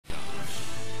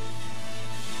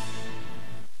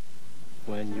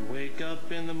When you wake up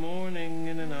in the morning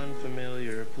in an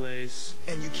unfamiliar place,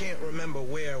 and you can't remember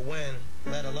where, when,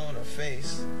 let alone a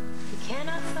face. You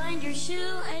cannot find your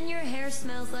shoe and your hair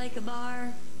smells like a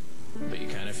bar. But you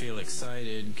kind of feel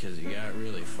excited because you got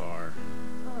really far.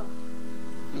 Oh.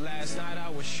 Last night I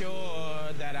was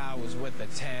sure that I was with a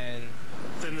 10.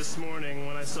 Then this morning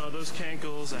when I saw those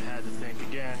cankles, I had to think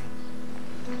again.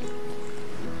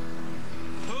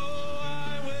 Oh,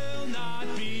 I will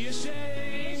not be ashamed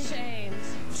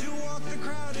to walk the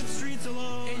crowded streets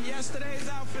alone in yesterday's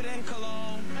outfit and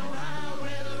cologne. No, how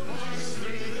will push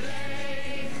through the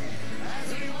day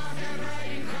as we walk that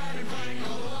bright and crowded plank, a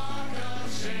walk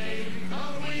of shame.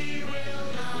 Oh, we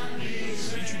will not be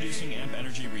ashamed. Introducing Amp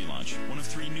Energy Relaunch, one of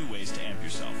 3 new ways to amp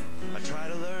yourself. I try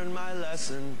to learn my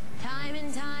lesson Time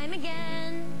and time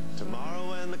again. Tomorrow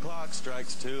when the clock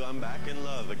strikes 2, I'm back in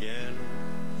love again.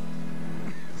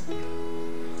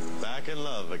 Back in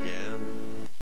love again.